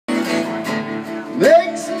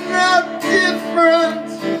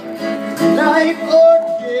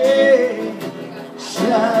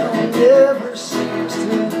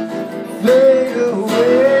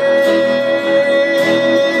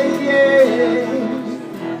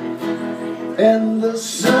and the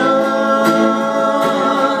sun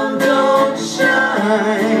don't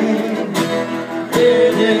shine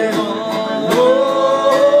anymore.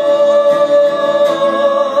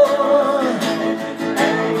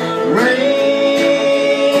 Rain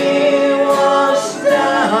was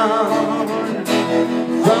down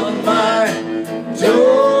from my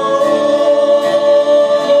door.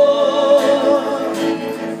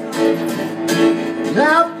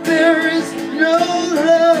 Now there is no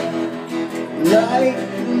love like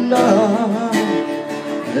love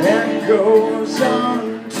that goes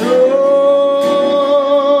untold,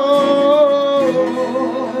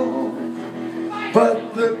 but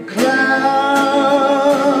the clouds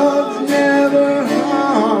never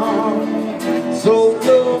harm, so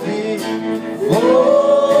will be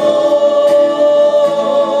whole.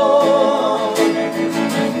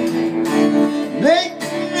 Makes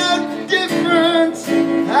no difference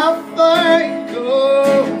how far I go,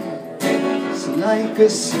 it's like a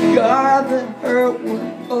scar that hurt will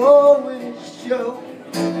always show.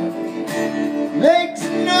 Makes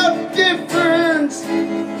no difference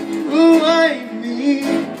who I meet,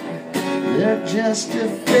 they're just a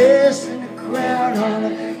face in a crowd on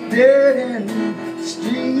a dead-end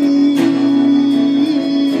street.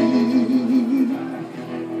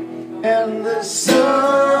 And the sun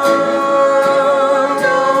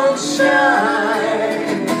don't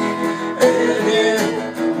shine anymore.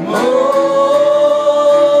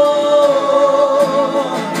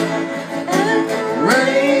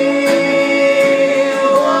 Rain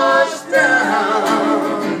was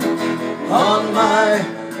down on my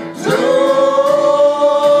door.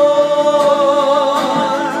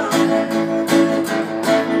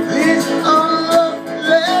 These are love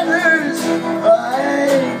letters I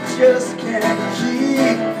just can't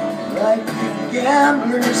keep. Like the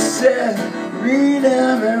gambler said, read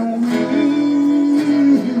them and weep.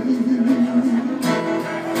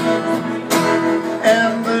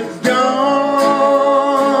 And the dawn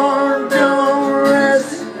don't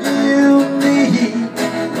rescue me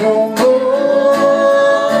no more.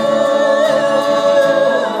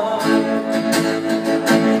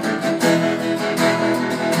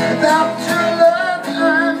 Without your love,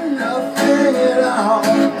 I'm nothing at all.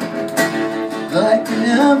 Like an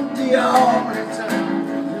empty heart, it's a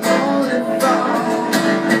lonely fall.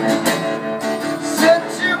 Set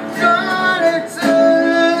your gun, it's a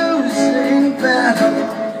losing battle.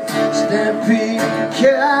 Stampede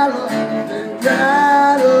cattle and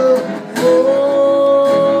rattle roll.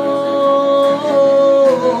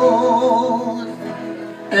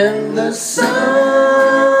 And the sun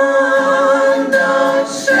don't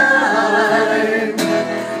shine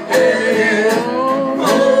anymore.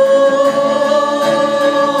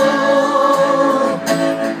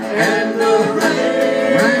 And the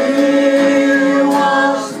rain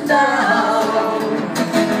was down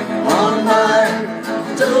on my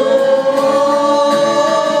door.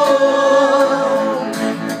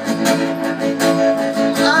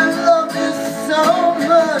 I love you so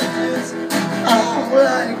much, it's all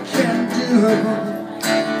I can do.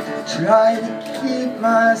 Try to keep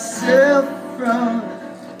myself from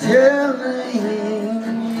telling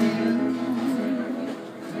you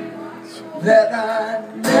that I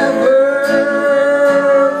never